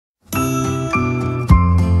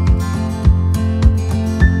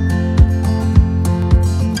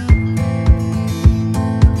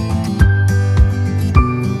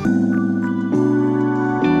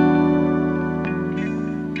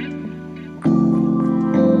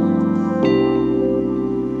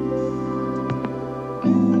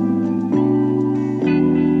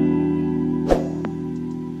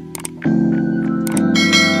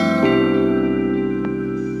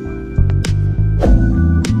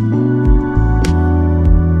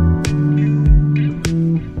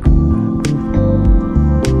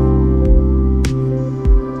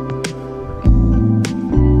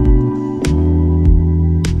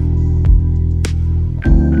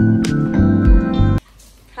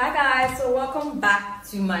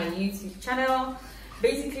to my YouTube channel.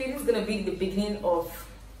 Basically, this is gonna be the beginning of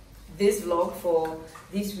this vlog for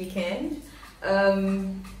this weekend. It's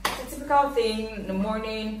a typical thing in the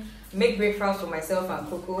morning. Make breakfast for myself and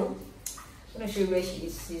Coco. I'm gonna show you where she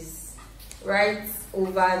is. She's right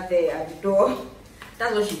over there at the door.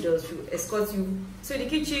 That's what she does. She escorts you to the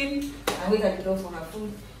kitchen and wait at the door for her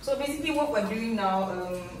food. So basically what we're doing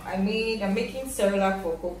now, I'm making Cerelac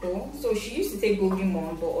for Coco. So she used to take Golden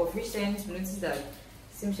Morn, but of recent we noticed that it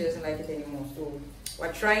seems she doesn't like it anymore. So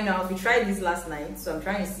we're trying now. We tried this last night, so I'm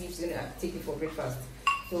trying to see if she's gonna take it for breakfast.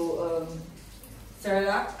 So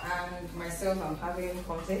Cerelac and myself, I'm having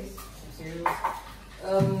cornflakes.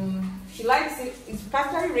 She likes it. It's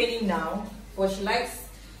practically raining now, but she likes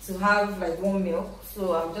to have like warm milk.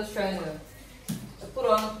 So I'm just trying to put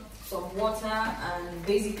on some water, and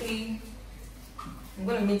basically I'm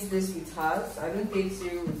gonna mix this with hers. I don't take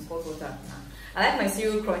cereal with hot water. I like my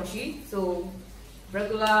cereal crunchy, so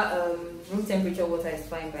regular room temperature water is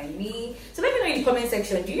fine by me. So let me know in the comment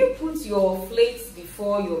section, do you put your flakes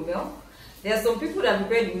before your milk? There are some people that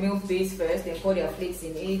prepare the milk base first, then pour their flakes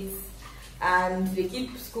in it, and they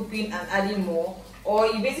keep scooping and adding more. Or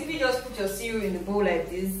you basically just put your cereal in the bowl like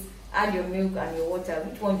this, add your milk and your water.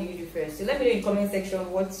 Which one do you do first? So let me know in the comment section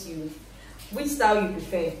which style you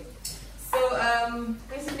prefer. So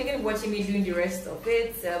basically you're watching me doing the rest of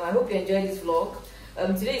it. I hope you enjoyed this vlog.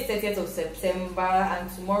 Today is 30th of September and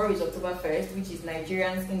tomorrow is October 1st, which is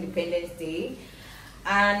Nigerian's Independence Day.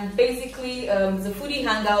 And basically the foodie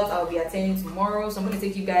hangout I'll be attending tomorrow, so I'm going to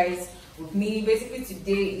take you guys with me. Basically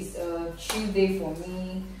today is a chill day for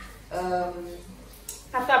me.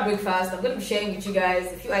 After breakfast, I'm going to be sharing with you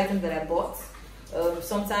guys a few items that I bought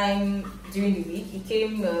sometime during the week. It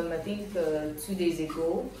came I think 2 days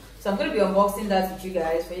ago, so I'm going to be unboxing that with you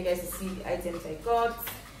guys for you guys to see the items I got.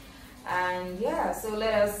 And yeah, so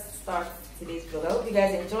let us start today's vlog. I hope you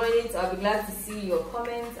guys enjoy it. I'll be glad to see your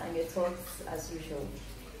comments and your thoughts as usual.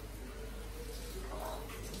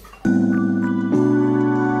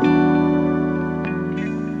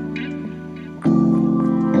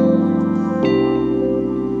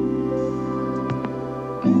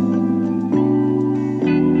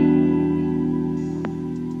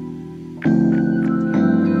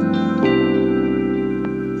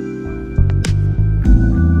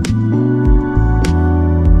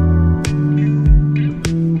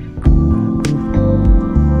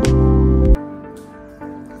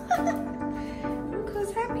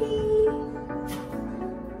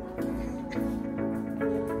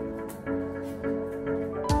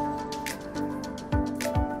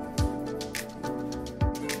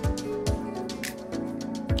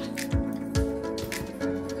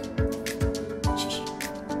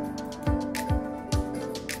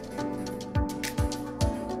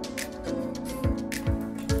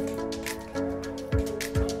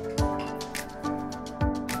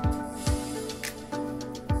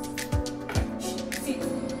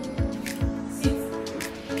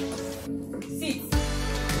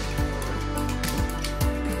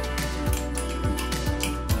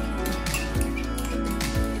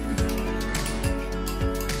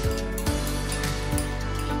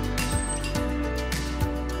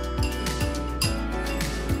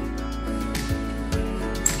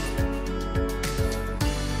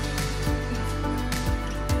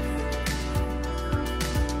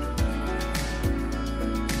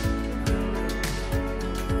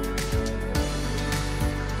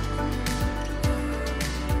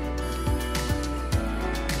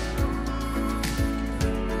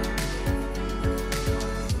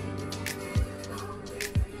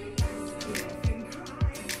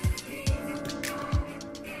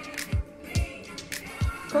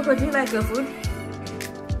 Coco, do you like your food?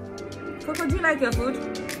 Coco, do you like your food?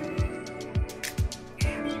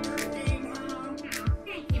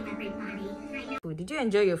 Did you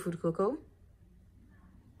enjoy your food, Coco?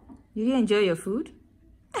 Did you enjoy your food?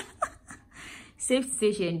 Safe to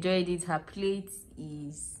say she enjoyed it. Her plate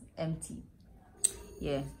is empty.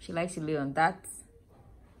 Yeah, she likes to lay on that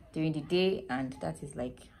during the day, and that is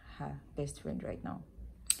like her best friend right now.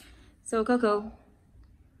 So, Coco,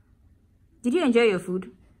 did you enjoy your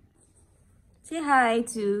food? Say hi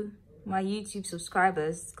to my YouTube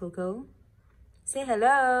subscribers, Coco. Say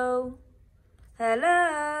hello.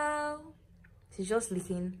 Hello. She's just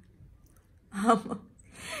licking.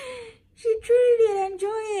 She truly did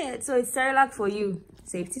enjoy it. So it's Cerelac for you.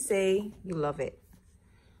 Safe to say, you love it.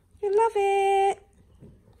 You love it.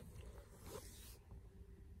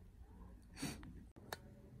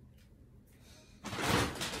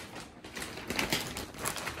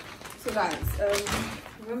 So guys,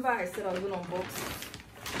 remember I said I was going to unbox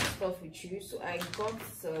stuff with you. So I got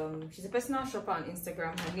she's a personal shopper on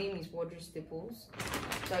Instagram. Her name is Wardrobe Staples.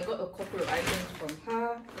 So I got a couple of items from her.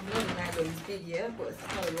 I'm not denying that it's big, yeah, but it's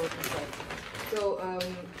not a lot inside. So I'm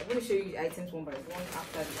going to show you the items one by one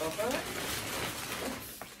after the other.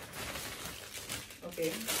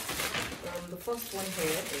 Okay. The first one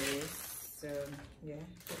here is yeah,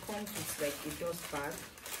 it comes with like a dust bag.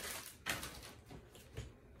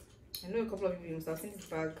 I know a couple of people must have seen this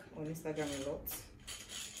bag on Instagram a lot.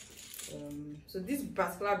 So this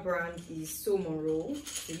particular brand is So Monroe,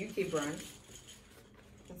 the UK brand.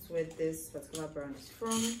 That's where this particular brand is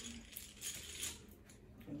from.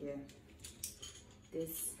 And yeah,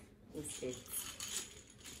 this is it.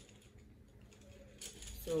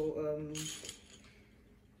 So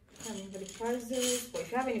I can't remember the prices, but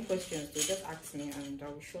if you have any questions, so just ask me and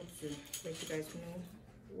I'll be sure to let you guys know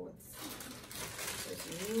what's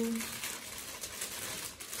new.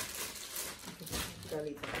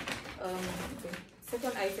 Okay.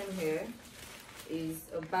 Second item here is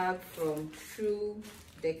a bag from True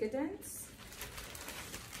Decadence.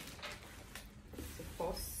 It's a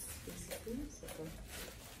purse, basically. It's like a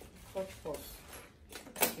hot purse.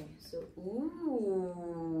 Okay, so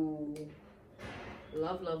ooh,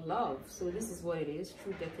 love. So this is what it is,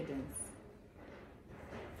 True Decadence.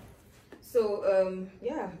 So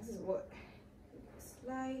yeah, this is what it looks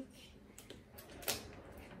like.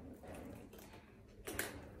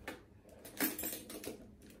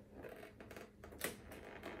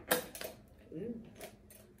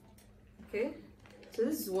 Okay, so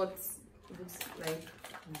this is what it looks like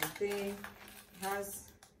on the thing. It has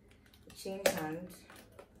a chain hand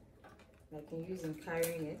that I can use in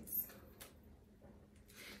carrying it.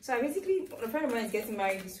 So I basically, a friend of mine is getting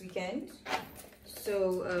married this weekend.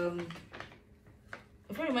 So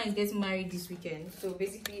a friend of mine is getting married this weekend. So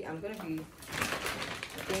basically I'm gonna be,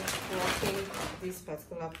 I think, rocking this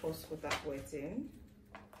particular purse for that wedding.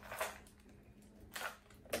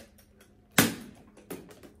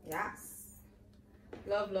 Yes.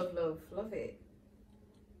 Love it. Love it.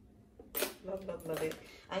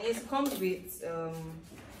 And yes, it comes with a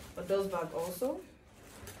dust bag also. So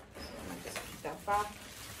I'm just put that back.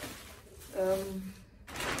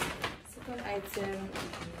 Second item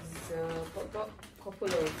is got a couple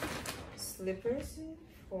of slippers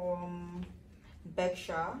from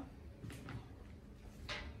Berkshire.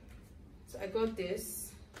 So I got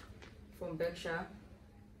this from Berkshire.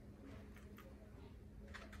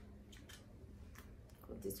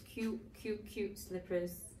 Got this cute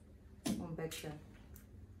slippers from Berkshire.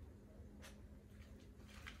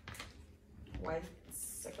 White.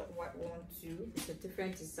 I got white one too. It's a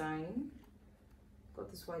different design.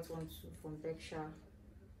 Got this white one too from Berkshire.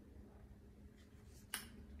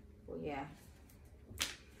 But yeah,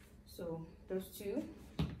 so those two.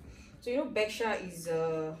 So you know Berkshire is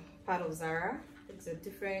a part of Zara. It's a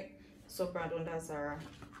different sub brand under Zara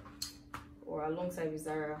or alongside with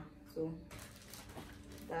Zara. So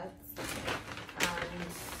that,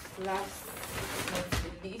 and last but not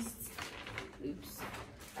the least, oops,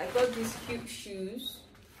 I got these cute shoes.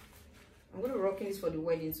 I'm going to rock this for the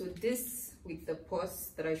wedding. So this with the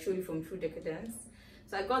purse that I showed you from True Decadence.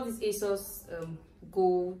 So I got these ASOS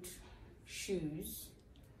gold shoes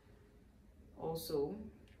also.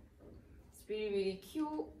 It's really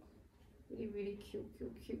cute. Really cute.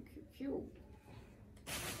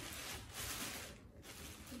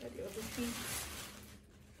 Look at the other feet.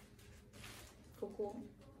 Coco,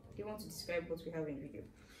 do you want to describe what we have in video?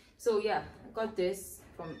 So yeah, I got this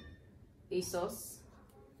from ASOS.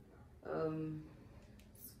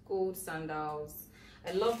 Gold sandals.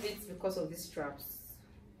 I love it because of these straps.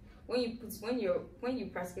 When you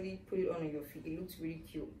practically put it on your feet, it looks really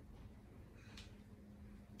cute.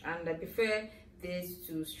 And I prefer this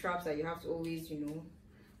to straps that you have to always, you know,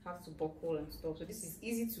 have to buckle and stuff. So this is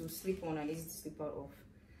easy to slip on and easy to slip out of.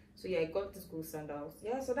 So yeah, I got this gold sandals.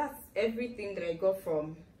 Yeah, so that's everything that I got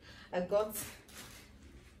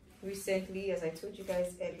recently, as I told you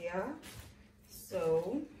guys earlier.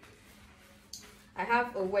 So I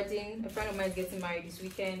have a wedding. A friend of mine is getting married this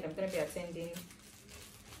weekend. I'm gonna be attending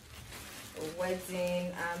a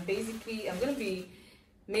wedding, and basically I'm gonna be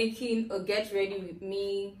making a get ready with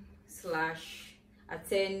me /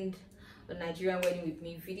 attend a Nigerian wedding with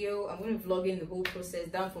me video. I'm going to vlog in the whole process,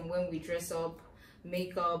 down from when we dress up,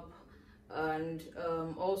 makeup, and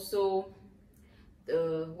also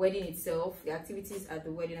the wedding itself, the activities at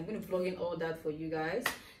the wedding. I'm going to vlog in all that for you guys.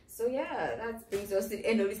 So yeah, that brings us to the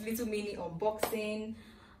end of this little mini unboxing.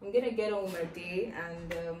 I'm gonna get on with my day,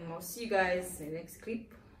 and I'll see you guys in the next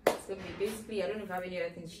clip. It's gonna be basically, I don't know if I have any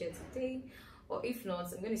other things to share today, or if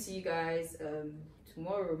not, I'm gonna see you guys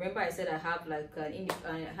tomorrow. Remember I said I have like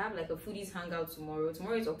a foodies hangout tomorrow.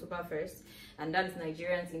 Tomorrow is October 1st, and that is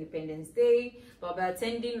Nigerian's Independence Day. But I'll be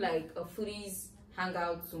attending like a foodies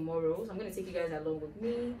hangout tomorrow, so I'm gonna take you guys along with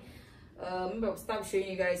me. Remember, I'll start showing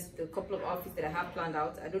you guys the couple of outfits that I have planned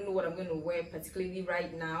out. I don't know what I'm going to wear particularly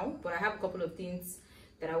right now, but I have a couple of things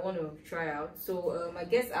that I want to try out. So I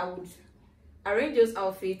guess I would arrange those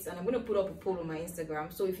outfits, and I'm going to put up a poll on my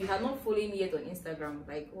Instagram. So if you have not followed me yet on Instagram,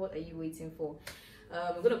 like, what are you waiting for?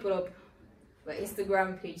 I'm going to put up my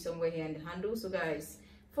Instagram page somewhere here in the handle. So guys,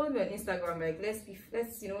 follow me on Instagram. Like,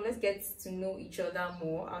 let's get to know each other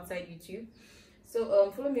more outside YouTube.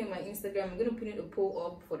 So follow me on my Instagram. I'm going to put in a poll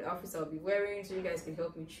up for the outfits I'll be wearing, so you guys can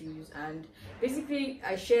help me choose. And basically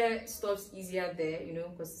I share stuff easier there, you know,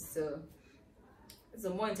 because it's a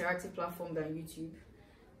more interactive platform than YouTube.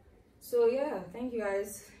 So yeah, thank you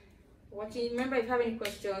guys for watching. Remember, if you have any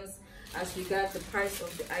questions as regards the price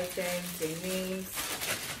of the items, their names,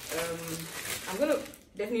 I'm going to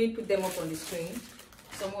definitely put them up on the screen,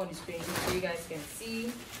 somewhere on the screen, so you guys can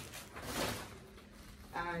see.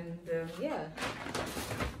 And yeah,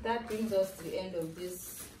 that brings us to the end of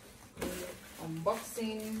this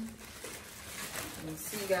unboxing, and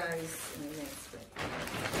see you guys in the next one.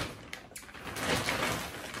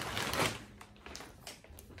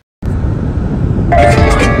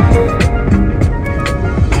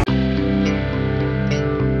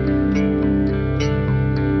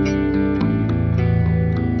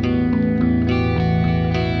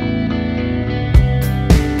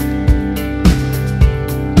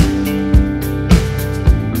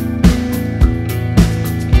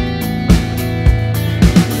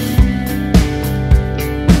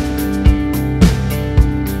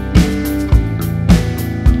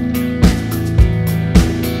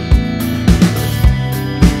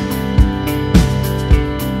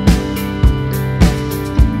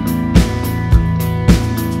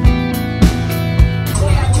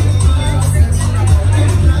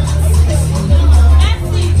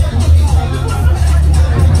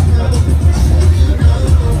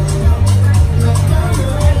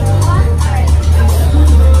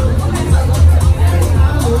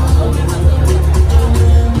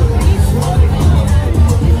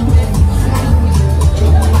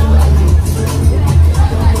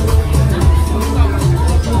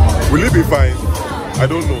 Will it be fine? I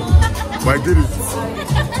don't know. But I did it.